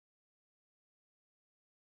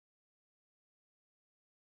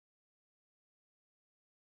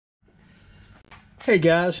Hey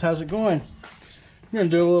guys, how's it going? I'm going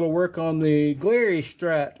to do a little work on the Glarry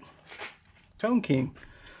Strat Tone King.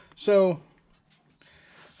 So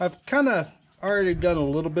I've kind of already done a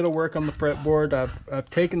little bit of work on the fretboard.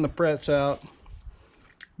 I've taken the frets out.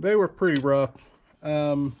 They were pretty rough.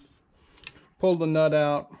 Pulled the nut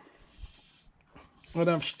out. But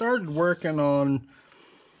I've started working on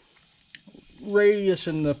radius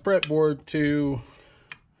in the fretboard to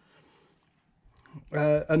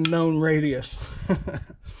a known radius.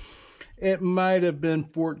 It might have been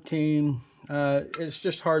 14. It's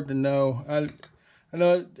just hard to know. I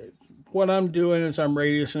know what I'm doing is I'm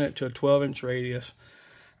radiusing it to a 12-inch radius.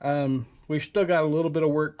 We've still got a little bit of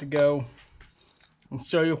work to go. I'll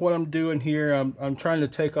show you what I'm doing here. I'm trying to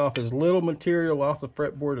take off as little material off the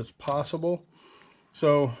fretboard as possible.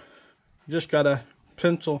 So just got a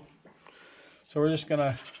pencil. So we're just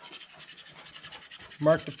gonna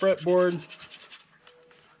mark the fretboard.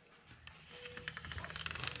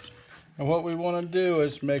 And what we want to do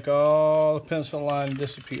is make all the pencil line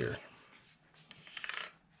disappear.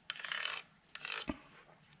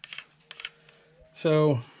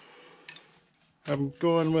 So I'm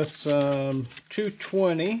going with some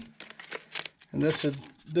 220, and this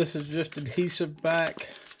is just adhesive back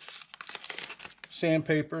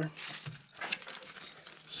sandpaper.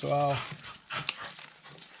 So I'll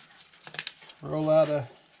roll out a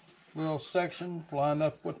little section, line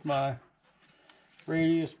up with my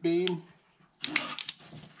radius beam.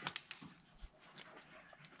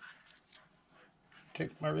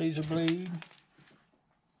 Take my razor blade.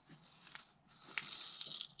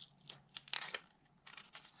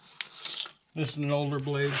 This is an older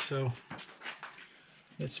blade, so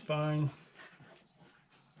it's fine.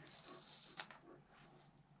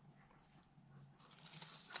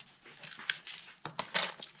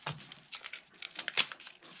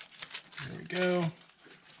 There we go.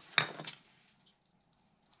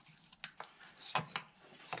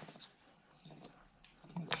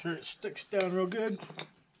 Make sure it sticks down real good.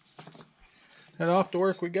 And off to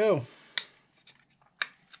work we go.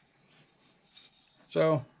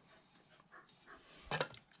 So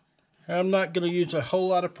I'm not going to use a whole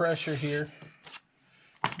lot of pressure here.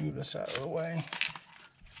 Move this out of the way.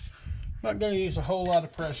 Not going to use a whole lot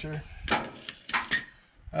of pressure.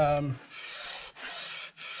 I'm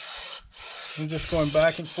just going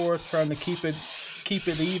back and forth, trying to keep it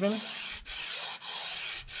even.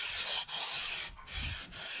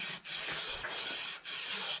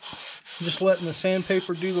 Just letting the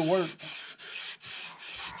sandpaper do the work.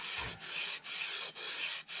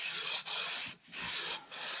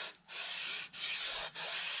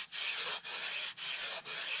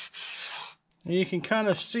 And you can kind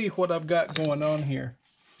of see what I've got going on here.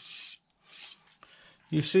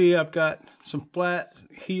 You see I've got some flat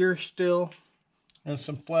here still and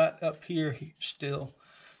some flat up here still.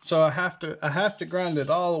 So I have to grind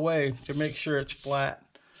it all the way to make sure it's flat,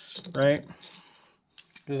 right?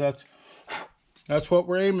 Because that's what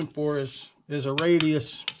we're aiming for is a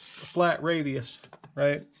radius, a flat radius,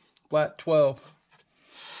 right? Flat 12.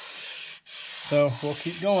 So we'll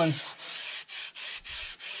keep going.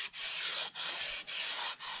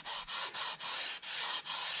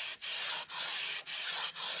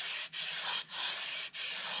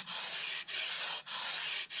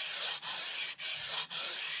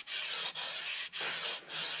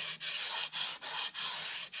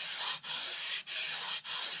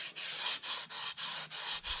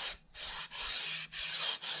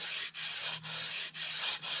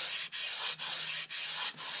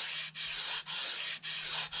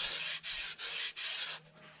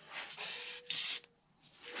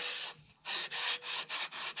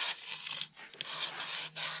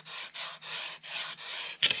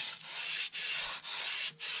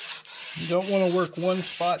 You don't want to work one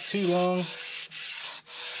spot too long.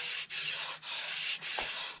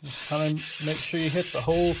 Just kind of make sure you hit the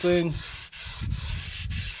whole thing.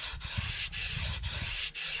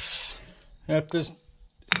 If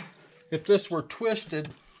this were twisted,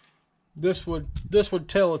 this would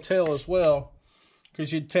tell a tale as well,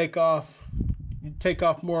 because you'd take off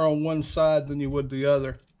more on one side than you would the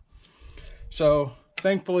other. So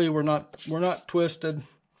thankfully we're not twisted.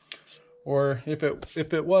 Or if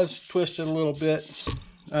it was twisted a little bit,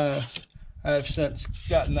 I've since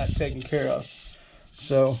gotten that taken care of.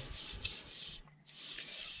 So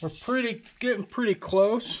we're getting pretty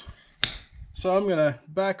close. So I'm gonna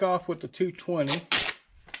back off with the 220,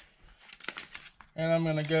 and I'm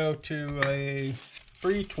gonna go to a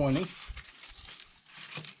 320.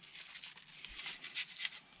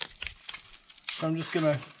 So I'm just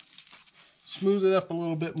gonna smooth it up a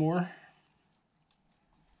little bit more.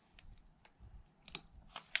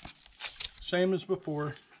 same as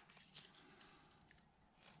before.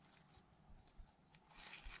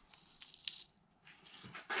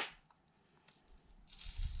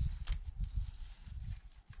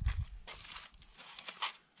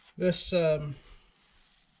 This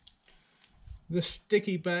this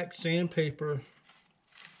sticky back sandpaper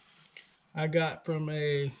I got from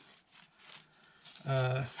a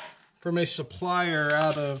supplier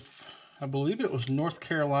out of, I believe it was North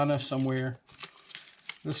Carolina somewhere.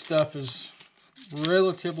 This stuff is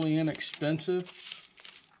relatively inexpensive.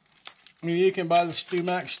 I mean, you can buy the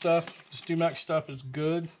StewMac stuff. The StewMac stuff is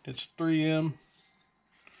good. It's 3M.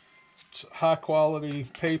 It's high quality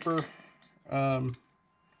paper.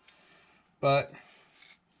 But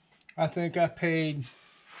I think I paid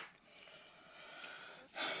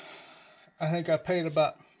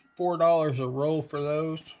about $4 a roll for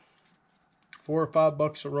those. $4 or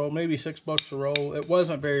 $5 a roll, maybe $6 a roll. It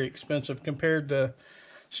wasn't very expensive compared to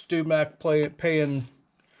StewMac paying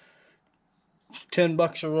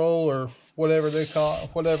 $10 a roll or whatever they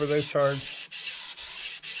charge.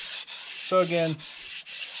 So again,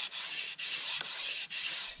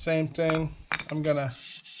 same thing. I'm gonna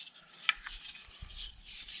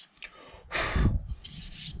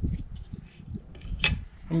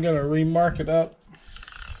remark it up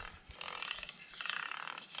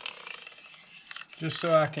just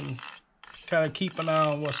so I can kind of keep an eye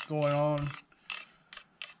on what's going on.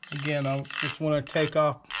 Again, I just want to take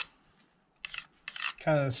off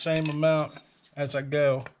kind of the same amount as I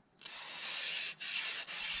go.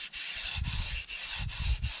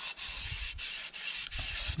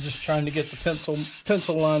 Just trying to get the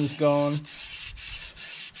pencil lines going.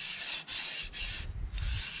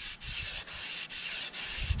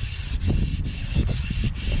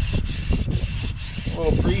 A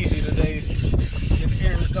little breezy today in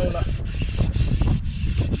Arizona.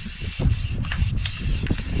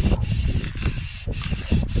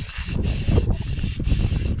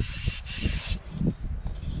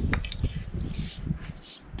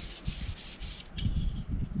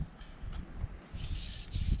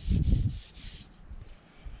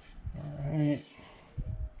 Alright.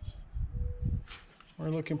 We're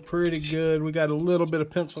looking pretty good. We got a little bit of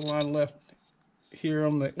pencil line left here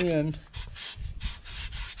on the end.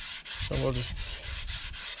 So we'll just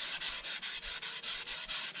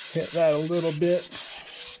hit that a little bit.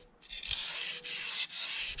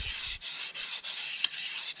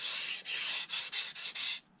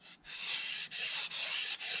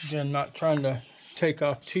 Again, not trying to take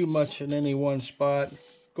off too much in any one spot.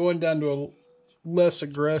 Going down to a less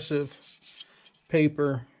aggressive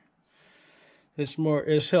paper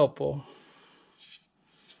is helpful.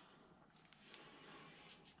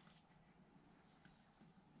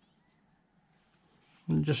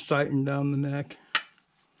 And just tighten down the neck.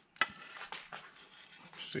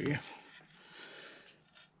 Let's see.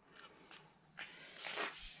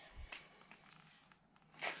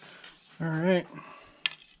 All right.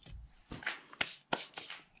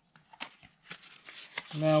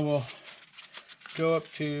 Now we'll go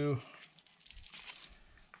up to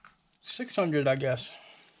 600, I guess.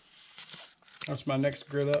 That's my next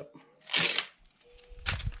grit up.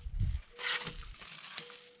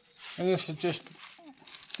 And this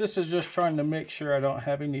is just trying to make sure I don't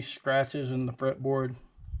have any scratches in the fretboard.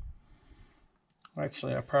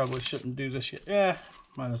 Actually, I probably shouldn't do this yet. Yeah,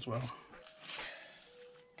 might as well.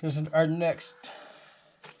 Because our next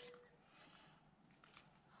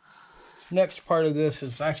part of this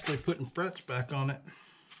is actually putting frets back on it.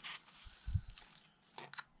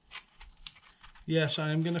 Yes, I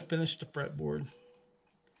am going to finish the fretboard.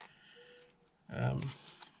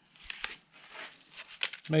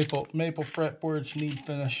 Maple fretboards need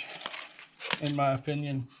finish, in my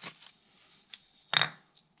opinion.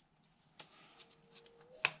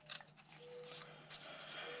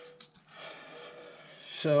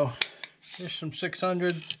 So here's some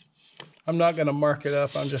 600. I'm not going to mark it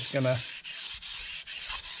up. I'm just going to,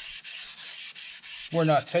 we're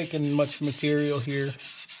not taking much material here.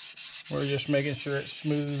 We're just making sure it's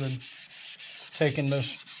smooth and taking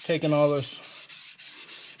all those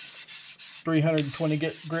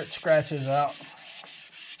 320 grit scratches out.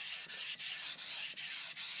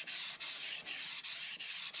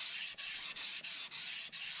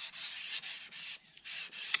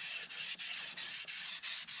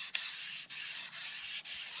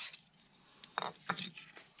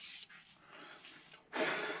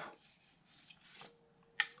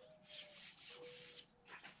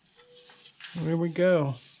 There we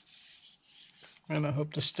go. And I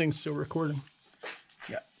hope this thing's still recording.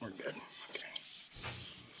 Yeah, we're good. Okay.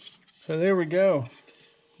 So there we go.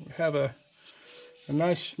 We have a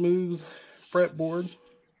nice smooth fretboard.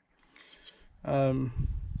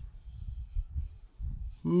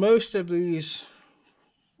 Most of these,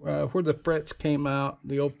 where the frets came out,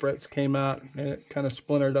 the old frets came out, and it kind of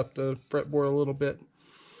splintered up the fretboard a little bit.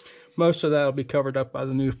 Most of that will be covered up by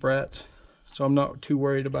the new frets, so I'm not too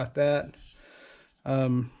worried about that. I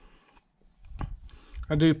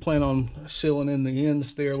do plan on sealing in the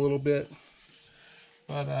ends there a little bit,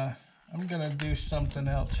 but I'm gonna do something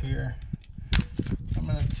else here. I'm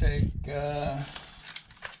gonna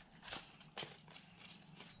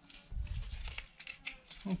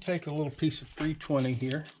take a little piece of 320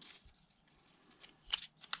 here.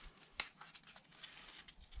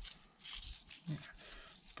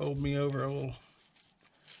 Fold me over a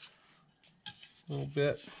little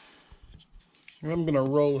bit. And I'm gonna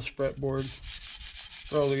roll this fretboard,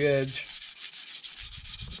 roll the edge.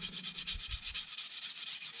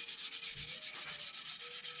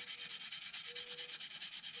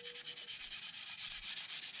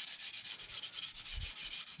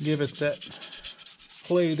 Give it that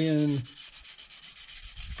played in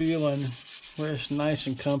feeling where it's nice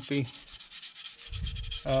and comfy.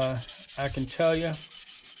 I can tell you,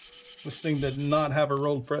 this thing did not have a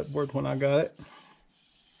rolled fretboard when I got it.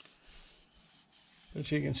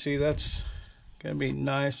 But you can see that's gonna be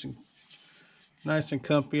nice and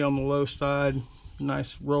comfy on the low side.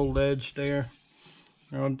 Nice rolled edge there.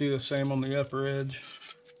 I'll do the same on the upper edge.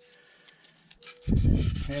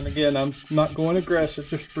 And again, I'm not going aggressive,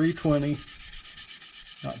 just 320.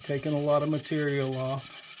 Not taking a lot of material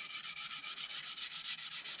off.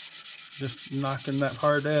 Just knocking that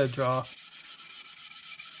hard edge off.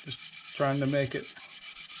 Just trying to make it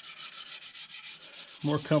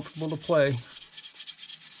more comfortable to play.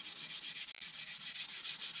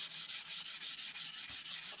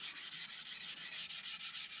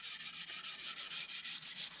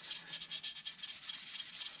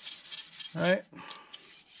 All right.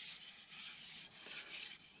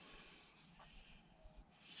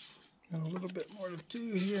 Got a little bit more to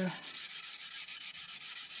do here.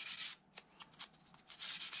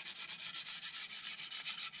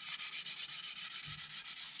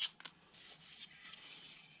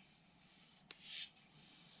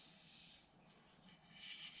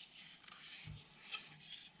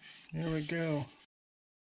 There we go.